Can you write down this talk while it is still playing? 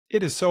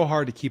It is so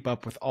hard to keep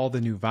up with all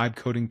the new vibe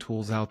coding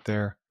tools out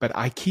there, but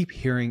I keep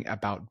hearing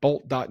about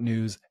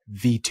bolt.new's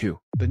V2,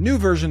 the new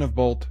version of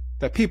Bolt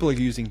that people are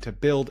using to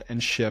build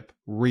and ship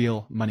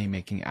real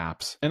money-making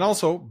apps. And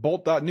also,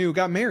 bolt.new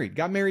got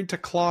married to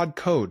Claude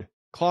Code.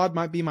 Claude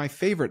might be my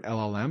favorite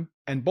LLM,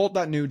 and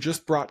bolt.new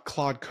just brought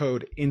Claude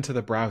Code into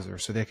the browser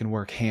so they can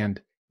work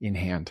hand in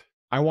hand.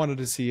 I wanted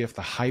to see if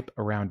the hype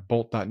around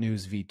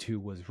bolt.new's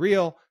V2 was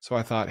real, so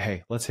I thought,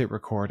 hey, let's hit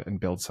record and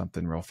build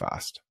something real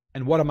fast.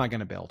 And what am I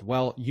going to build?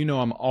 Well, you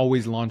know I'm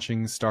always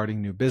launching,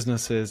 starting new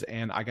businesses,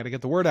 and I got to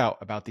get the word out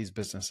about these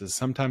businesses.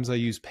 Sometimes I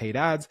use paid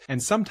ads,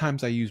 and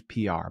sometimes I use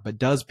PR. But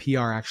does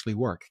PR actually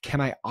work? Can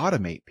I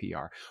automate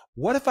PR?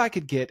 What if I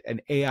could get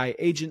an AI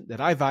agent that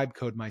I vibe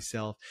code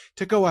myself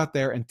to go out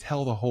there and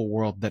tell the whole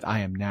world that I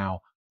am now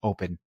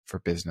open for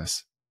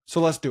business? So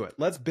let's do it.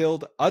 Let's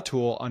build a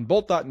tool on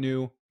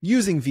bolt.new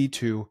using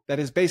V2 that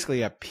is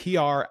basically a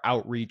PR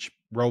outreach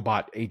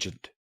robot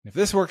agent. If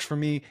this works for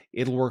me,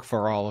 it'll work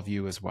for all of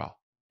you as well.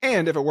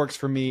 And if it works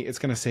for me, it's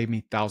going to save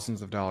me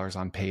thousands of dollars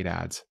on paid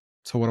ads.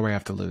 So what do I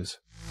have to lose?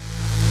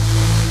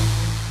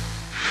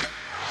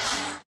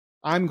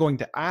 I'm going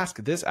to ask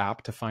this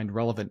app to find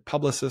relevant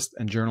publicists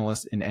and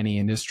journalists in any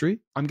industry.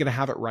 I'm going to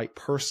have it write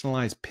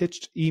personalized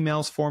pitched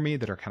emails for me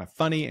that are kind of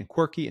funny and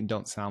quirky and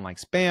don't sound like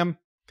spam.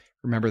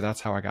 Remember, that's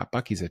how I got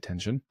Bucky's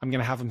attention. I'm going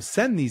to have him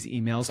send these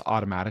emails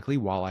automatically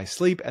while I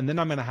sleep, and then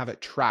I'm going to have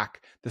it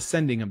track the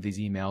sending of these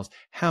emails,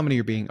 how many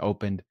are being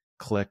opened,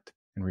 clicked,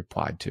 and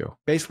replied to.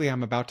 Basically,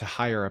 I'm about to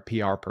hire a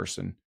PR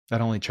person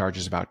that only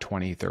charges about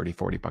 20, 30,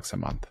 40 bucks a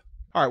month.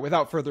 All right,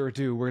 without further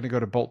ado, we're going to go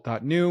to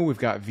bolt.new. We've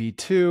got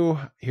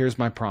V2. Here's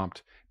my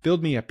prompt.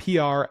 Build me a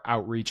PR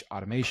outreach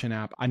automation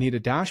app. I need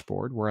a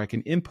dashboard where I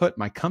can input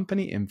my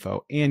company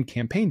info and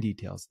campaign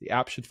details. The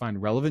app should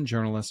find relevant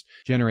journalists,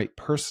 generate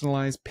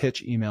personalized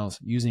pitch emails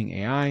using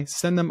AI,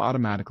 send them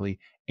automatically,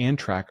 and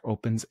track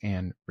opens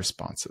and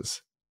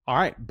responses. All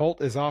right,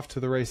 Bolt is off to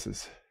the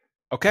races.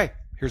 Okay,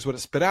 here's what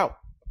it spit out.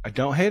 I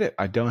don't hate it.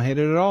 I don't hate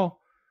it at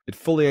all. It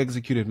fully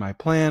executed my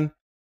plan.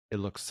 It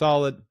looks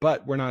solid,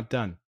 but we're not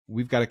done.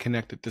 We've got to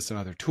connect it to some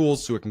other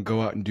tools so it can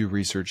go out and do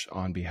research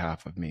on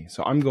behalf of me.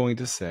 So I'm going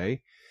to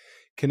say,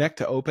 connect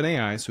to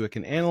OpenAI so it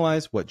can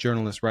analyze what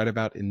journalists write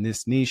about in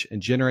this niche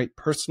and generate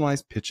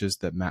personalized pitches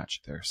that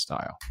match their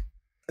style.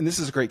 And this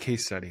is a great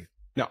case study.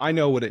 Now, I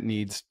know what it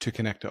needs to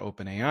connect to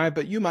OpenAI,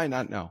 but you might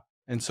not know.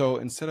 And so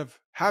instead of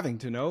having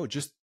to know,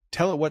 just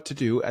tell it what to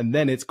do, and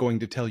then it's going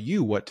to tell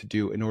you what to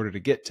do in order to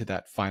get to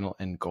that final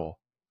end goal.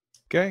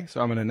 Okay,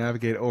 so I'm going to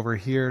navigate over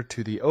here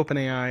to the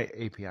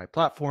OpenAI API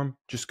platform.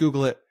 Just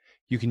Google it.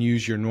 You can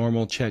use your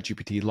normal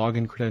ChatGPT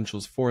login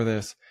credentials for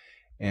this.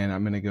 And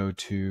I'm going to go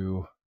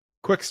to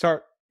Quick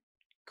Start,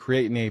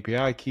 create an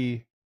API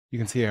key. You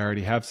can see I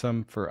already have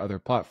some for other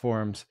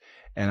platforms.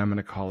 And I'm going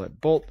to call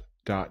it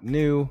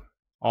bolt.new,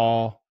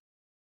 all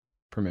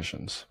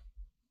permissions.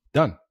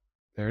 Done.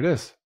 There it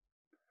is.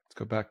 Let's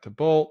go back to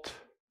Bolt.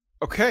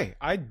 Okay,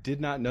 I did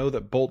not know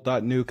that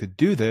bolt.new could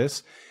do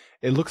this.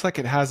 It looks like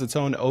it has its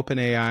own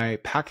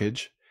OpenAI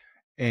package.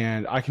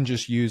 And I can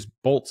just use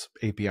Bolt's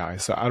API.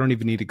 So I don't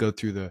even need to go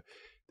through the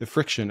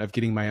friction of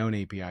getting my own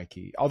API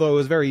key. Although it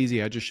was very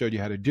easy. I just showed you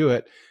how to do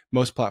it.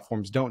 Most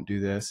platforms don't do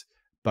this,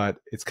 but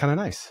it's kind of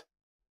nice.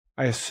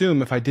 I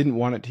assume if I didn't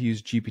want it to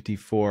use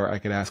GPT-4, I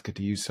could ask it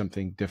to use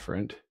something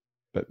different.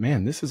 But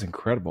man, this is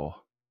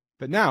incredible.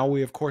 But now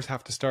we, of course,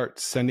 have to start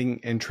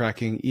sending and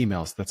tracking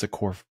emails. That's a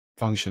core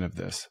function of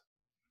this.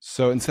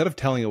 So instead of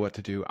telling it what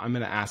to do, I'm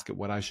going to ask it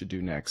what I should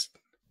do next.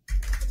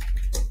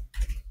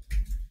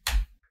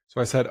 So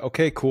I said,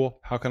 okay,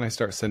 cool. How can I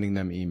start sending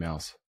them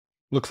emails?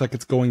 Looks like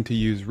it's going to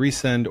use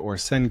Resend or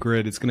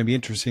SendGrid. It's going to be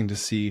interesting to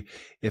see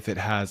if it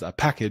has a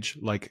package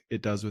like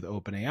it does with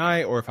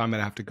OpenAI, or if I'm going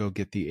to have to go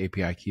get the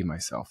API key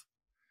myself.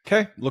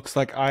 Okay, looks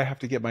like I have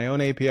to get my own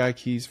API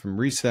keys from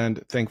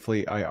Resend.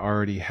 Thankfully, I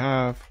already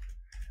have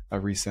a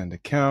Resend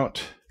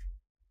account.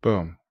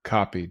 Boom,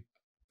 copied.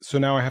 So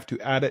now I have to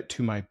add it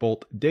to my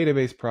Bolt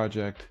database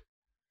project.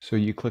 So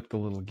you click the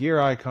little gear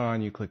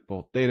icon, you click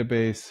Bolt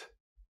database,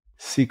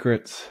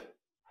 secrets,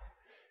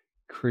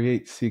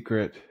 create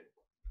secret,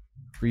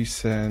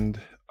 resend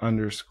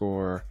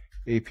underscore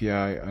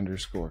API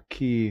underscore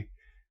key.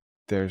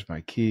 There's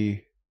my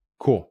key.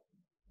 Cool.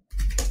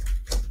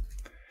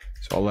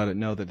 So I'll let it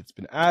know that it's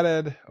been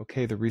added.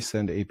 Okay, the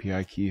resend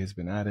API key has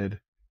been added.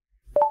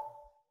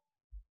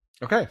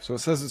 Okay, so it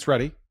says it's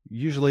ready.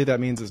 Usually that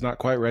means it's not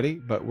quite ready,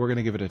 but we're going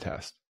to give it a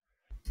test.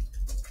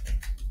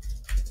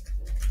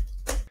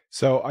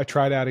 So I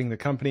tried adding the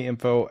company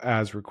info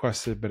as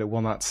requested, but it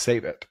will not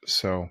save it.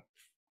 So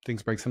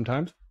things break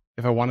sometimes.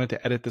 If I wanted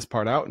to edit this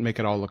part out and make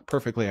it all look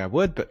perfectly, I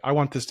would, but I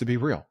want this to be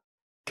real.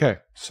 Okay,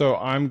 so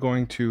I'm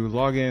going to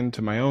log in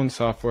to my own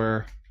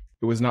software.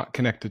 It was not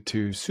connected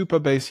to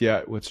Supabase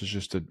yet, which is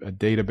just a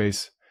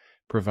database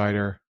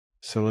provider.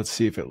 So let's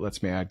see if it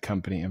lets me add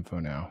company info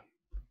now.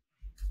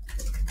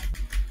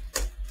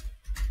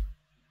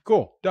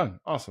 Cool, done,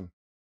 awesome.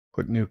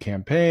 Click new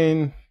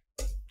campaign,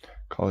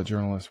 call it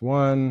journalist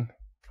 1.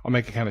 I'll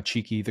make it kind of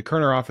cheeky. The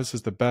Koerner Office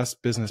is the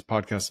best business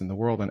podcast in the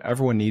world, and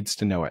everyone needs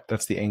to know it.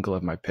 That's the angle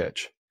of my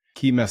pitch.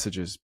 Key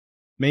messages,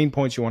 main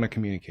points you want to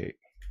communicate.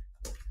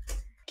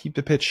 Keep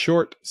the pitch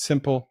short,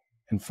 simple,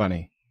 and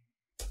funny.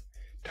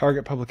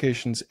 Target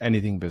publications,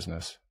 anything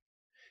business.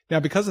 Now,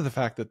 because of the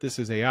fact that this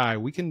is AI,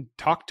 we can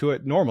talk to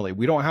it normally.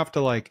 We don't have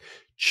to like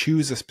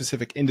choose a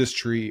specific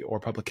industry or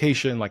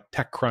publication like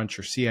TechCrunch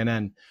or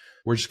CNN.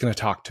 We're just going to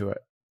talk to it.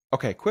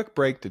 Okay, quick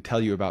break to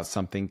tell you about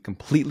something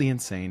completely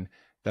insane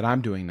that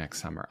I'm doing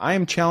next summer. I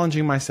am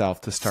challenging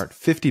myself to start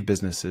 50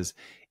 businesses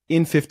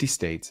in 50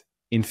 states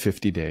in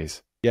 50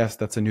 days. Yes,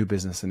 that's a new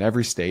business in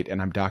every state,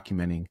 and I'm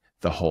documenting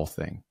the whole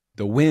thing.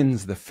 The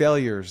wins, the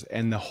failures,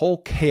 and the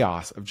whole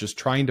chaos of just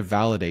trying to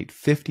validate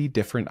 50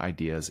 different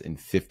ideas in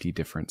 50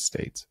 different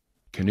states.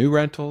 Canoe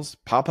rentals,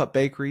 pop-up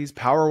bakeries,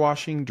 power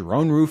washing,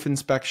 drone roof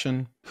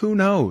inspection, who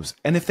knows?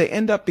 And if they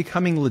end up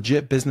becoming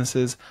legit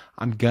businesses,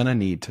 I'm gonna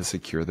need to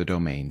secure the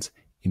domains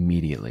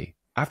immediately.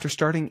 After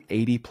starting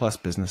 80 plus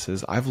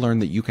businesses, I've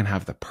learned that you can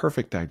have the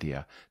perfect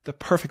idea, the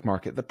perfect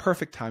market, the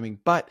perfect timing,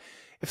 but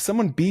if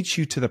someone beats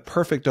you to the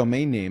perfect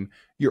domain name,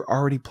 you're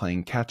already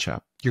playing catch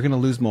up. You're going to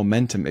lose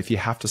momentum if you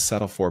have to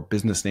settle for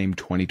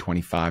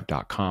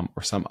businessname2025.com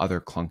or some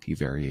other clunky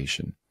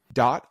variation.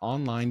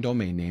 .online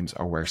domain names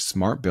are where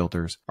smart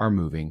builders are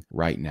moving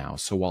right now.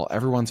 So while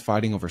everyone's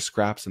fighting over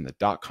scraps in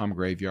the .com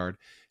graveyard,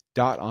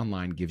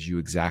 .online gives you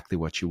exactly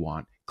what you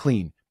want.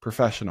 Clean,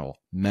 professional,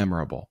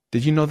 memorable.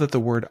 Did you know that the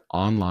word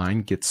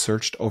online gets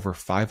searched over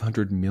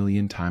 500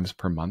 million times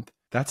per month?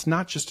 That's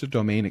not just a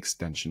domain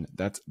extension,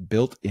 that's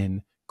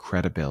built-in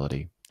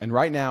credibility. And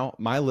right now,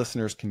 my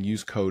listeners can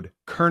use code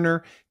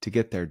Koerner to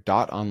get their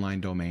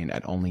 .online domain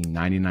at only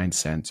 99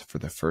 cents for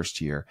the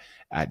first year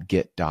at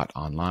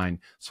get.online.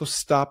 So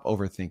stop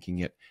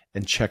overthinking it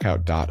and check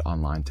out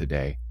 .online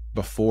today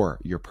before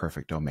your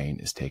perfect domain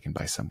is taken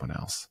by someone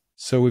else.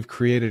 So we've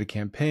created a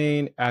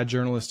campaign, add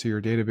journalists to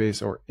your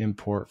database or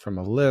import from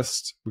a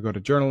list. We go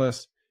to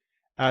journalists,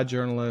 add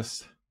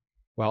journalists.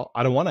 Well,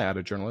 I don't want to add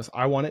a journalist.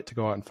 I want it to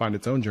go out and find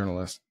its own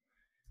journalist.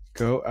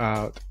 Go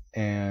out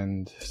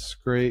and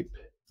scrape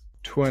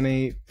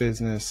 20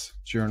 business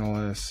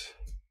journalists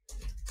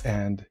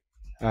and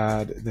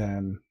add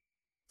them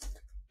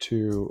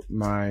to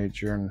my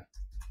journal.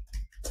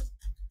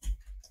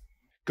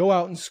 Go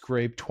out and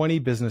scrape 20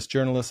 business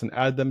journalists and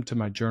add them to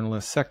my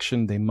journalist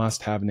section. They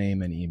must have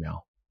name and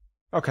email.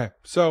 Okay,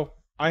 so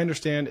I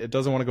understand it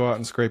doesn't want to go out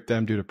and scrape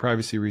them due to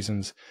privacy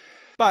reasons,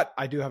 but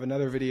I do have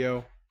another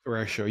video where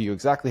I show you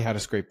exactly how to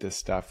scrape this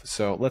stuff.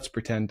 So let's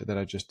pretend that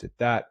I just did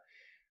that.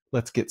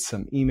 Let's get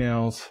some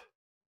emails.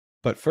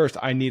 But first,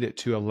 I need it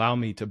to allow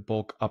me to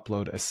bulk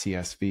upload a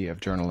CSV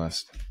of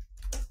journalist.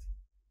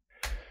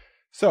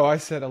 So I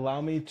said,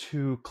 allow me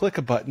to click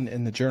a button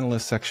in the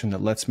journalist section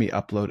that lets me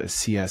upload a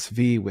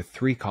CSV with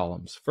 3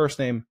 columns, first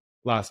name,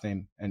 last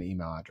name, and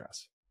email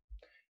address.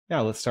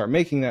 Now let's start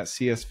making that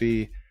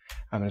CSV.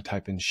 I'm going to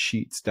type in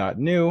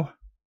sheets.new.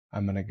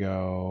 I'm going to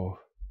go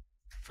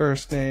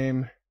first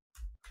name,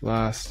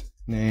 last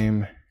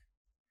name,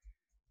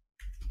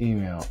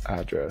 email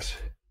address.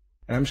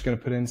 And I'm just going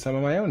to put in some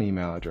of my own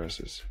email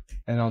addresses.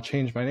 And I'll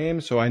change my name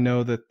so I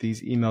know that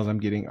these emails I'm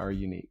getting are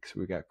unique.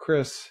 So we got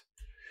Chris,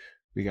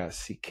 we got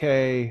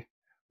CK,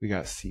 we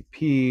got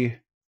CP,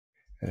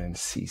 and then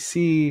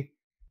CC.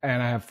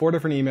 And I have 4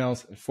 different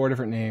emails and 4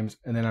 different names.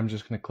 And then I'm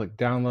just going to click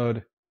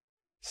download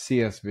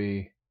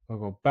CSV. I'll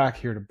go back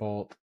here to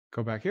Bolt,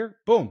 go back here,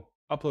 boom,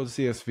 upload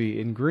CSV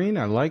in green.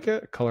 I like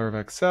it, color of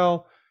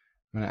Excel.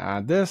 I'm going to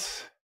add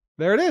this.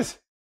 There it is.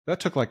 That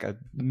took like a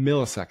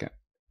millisecond.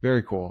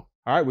 Very cool.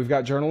 All right, we've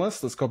got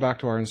journalists. Let's go back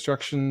to our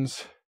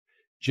instructions.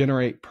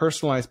 Generate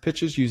personalized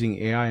pitches using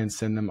AI and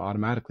send them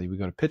automatically. We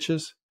go to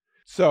pitches.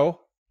 So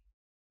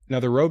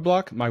another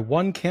roadblock, my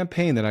one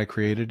campaign that I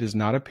created is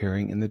not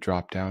appearing in the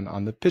dropdown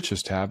on the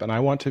pitches tab. And I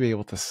want to be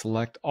able to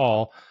select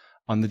all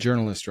on the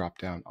journalist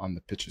dropdown on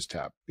the pitches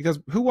tab, because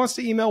who wants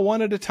to email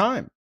one at a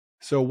time?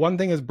 So one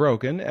thing is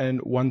broken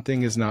and one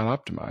thing is not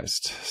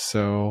optimized.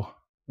 So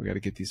we got to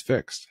get these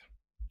fixed.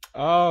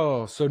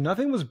 Oh, so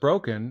nothing was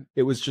broken.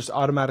 It was just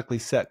automatically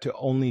set to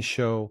only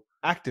show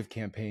active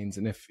campaigns.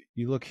 And if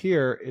you look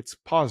here, it's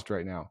paused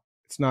right now.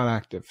 It's not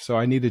active. So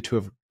I needed to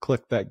have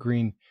clicked that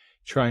green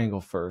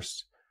triangle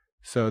first.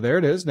 So there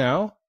it is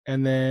now.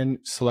 And then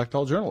select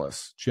all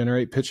journalists,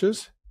 generate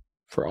pitches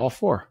for all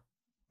 4.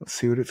 Let's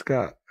see what it's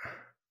got.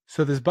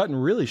 So this button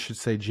really should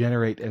say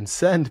generate and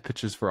send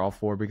pitches for all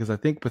 4, because I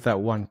think with that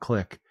one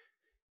click,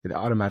 it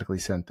automatically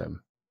sent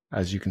them.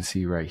 As you can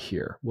see right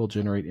here, we'll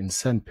generate and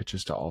send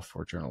pitches to all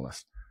 4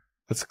 journalists.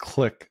 Let's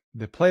click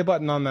the play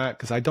button on that,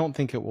 because I don't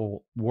think it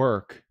will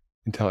work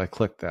until I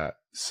click that.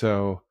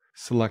 So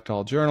select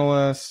all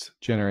journalists,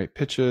 generate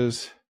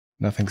pitches.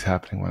 Nothing's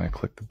happening when I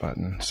click the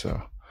button, so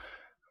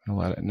I'm gonna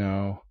let it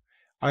know.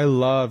 I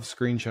love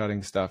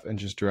screenshotting stuff and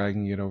just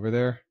dragging it over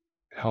there.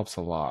 It helps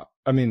a lot.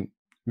 I mean,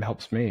 it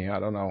helps me. I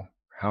don't know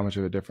how much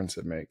of a difference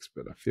it makes,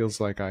 but it feels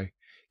like I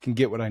can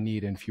get what I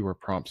need in fewer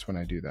prompts when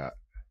I do that.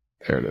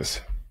 There it is.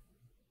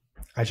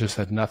 I just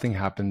said nothing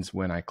happens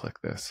when I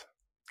click this.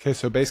 Okay,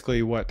 so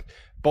basically what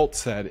Bolt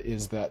said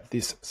is that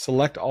this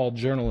select all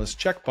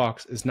journalists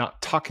checkbox is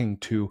not talking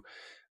to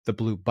the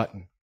blue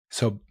button.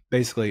 So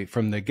basically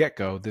from the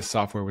get-go, this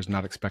software was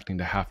not expecting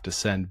to have to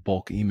send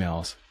bulk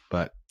emails,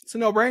 but it's a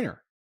no-brainer.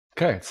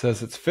 Okay, it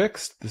says it's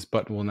fixed. This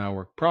button will now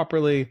work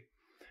properly.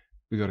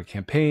 We go to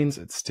campaigns,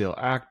 it's still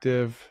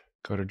active.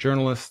 Go to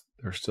journalists,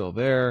 they're still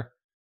there.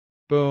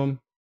 Boom,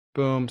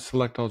 boom,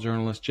 select all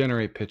journalists,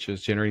 generate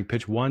pitches, generating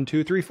pitch 1,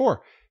 2, 3,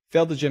 4.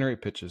 Failed to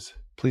generate pitches.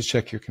 Please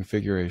check your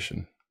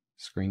configuration.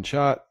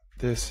 Screenshot.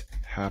 This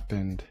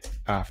happened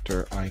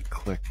after I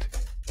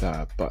clicked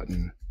the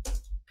button.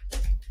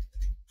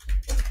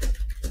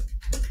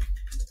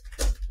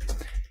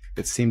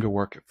 It seemed to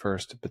work at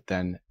first, but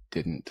then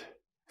didn't.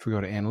 If we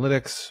go to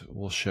analytics,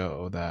 we'll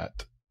show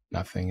that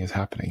nothing is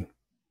happening.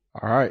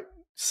 All right,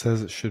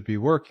 says it should be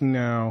working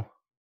now.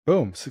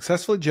 Boom,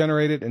 successfully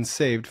generated and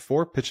saved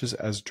 4 pitches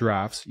as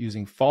drafts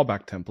using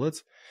fallback templates.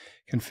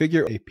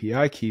 Configure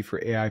API key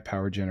for AI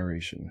power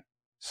generation.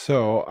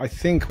 So I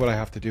think what I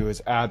have to do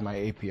is add my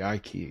API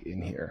key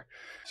in here.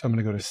 So I'm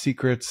going to go to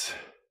secrets.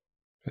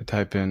 I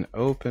type in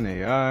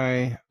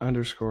OpenAI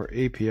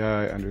 _API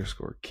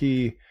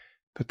 _key.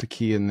 Put the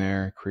key in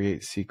there,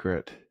 create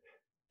secret,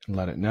 and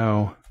let it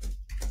know.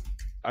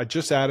 I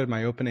just added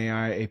my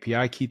OpenAI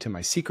API key to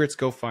my secrets.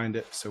 Go find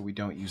it so we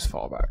don't use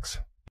fallbacks.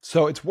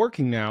 So it's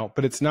working now,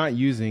 but it's not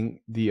using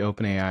the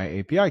OpenAI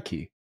API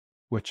key,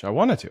 which I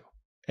wanted to.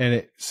 And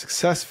it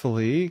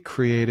successfully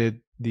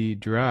created the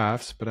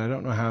drafts, but I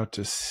don't know how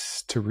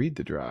to read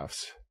the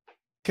drafts.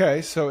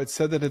 Okay, so it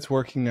said that it's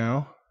working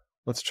now.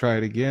 Let's try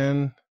it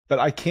again, but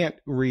I can't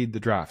read the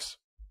drafts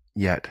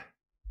yet.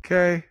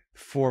 Okay,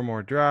 4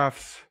 more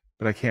drafts,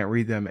 but I can't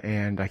read them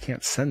and I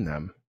can't send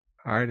them.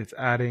 All right, it's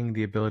adding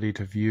the ability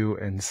to view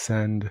and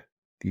send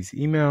these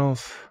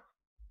emails.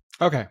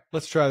 Okay,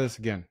 let's try this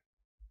again.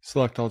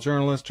 Select all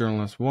journalists,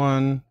 journalist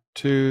 1,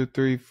 2,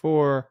 3,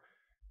 4.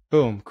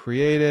 Boom,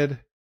 created.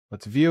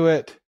 Let's view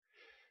it.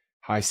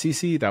 Hi,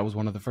 Cece. That was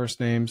one of the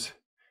first names.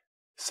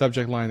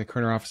 Subject line, the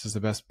Koerner office is the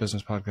best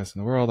business podcast in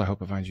the world. I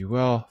hope it finds you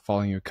well.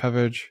 Following your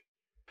coverage.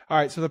 All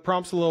right, so the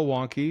prompt's a little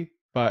wonky,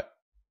 but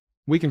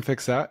we can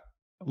fix that.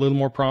 A little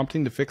more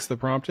prompting to fix the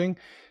prompting.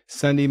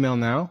 Send email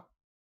now.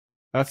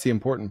 That's the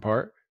important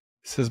part.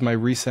 It says my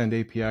resend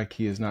API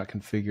key is not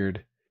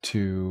configured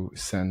to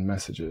send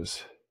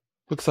messages.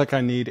 Looks like I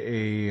need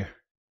a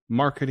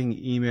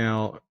marketing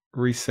email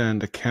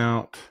resend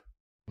account.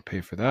 I'll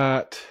pay for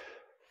that.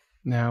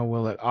 Now,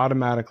 will it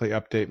automatically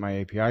update my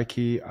API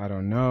key? I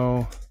don't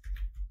know.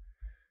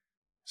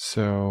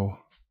 So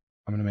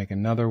I'm going to make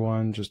another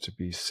one just to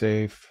be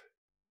safe.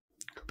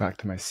 Go back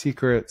to my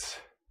secrets.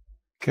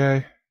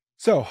 Okay.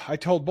 So I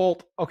told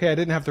Bolt, okay, I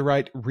didn't have to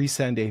write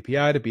resend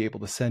API to be able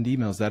to send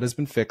emails. That has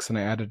been fixed, and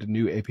I added a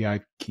new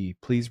API key.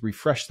 Please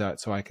refresh that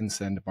so I can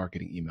send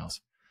marketing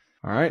emails.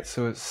 All right,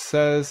 so it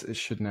says it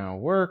should now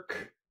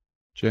work.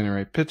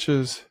 Generate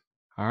pitches.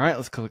 All right,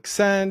 let's click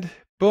send.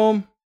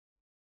 Boom.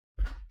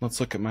 Let's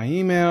look at my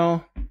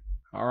email.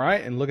 All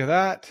right, and look at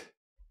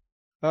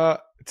that.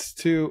 It's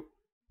to,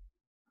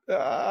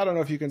 I don't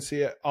know if you can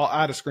see it. I'll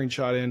add a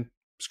screenshot in.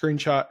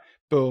 Screenshot,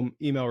 boom,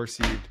 email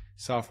received,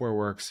 software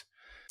works.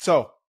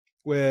 So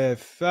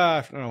with,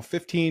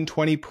 15,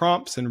 20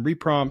 prompts and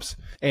reprompts,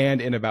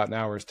 and in about an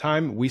hour's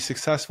time, we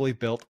successfully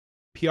built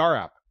a PR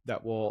app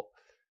that will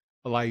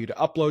allow you to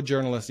upload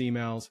journalist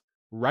emails,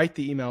 write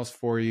the emails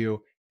for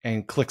you,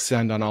 and click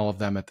send on all of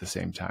them at the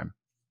same time.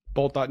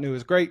 Bolt.new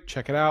is great.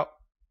 Check it out.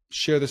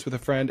 Share this with a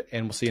friend,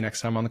 and we'll see you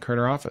next time on the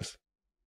Koerner office.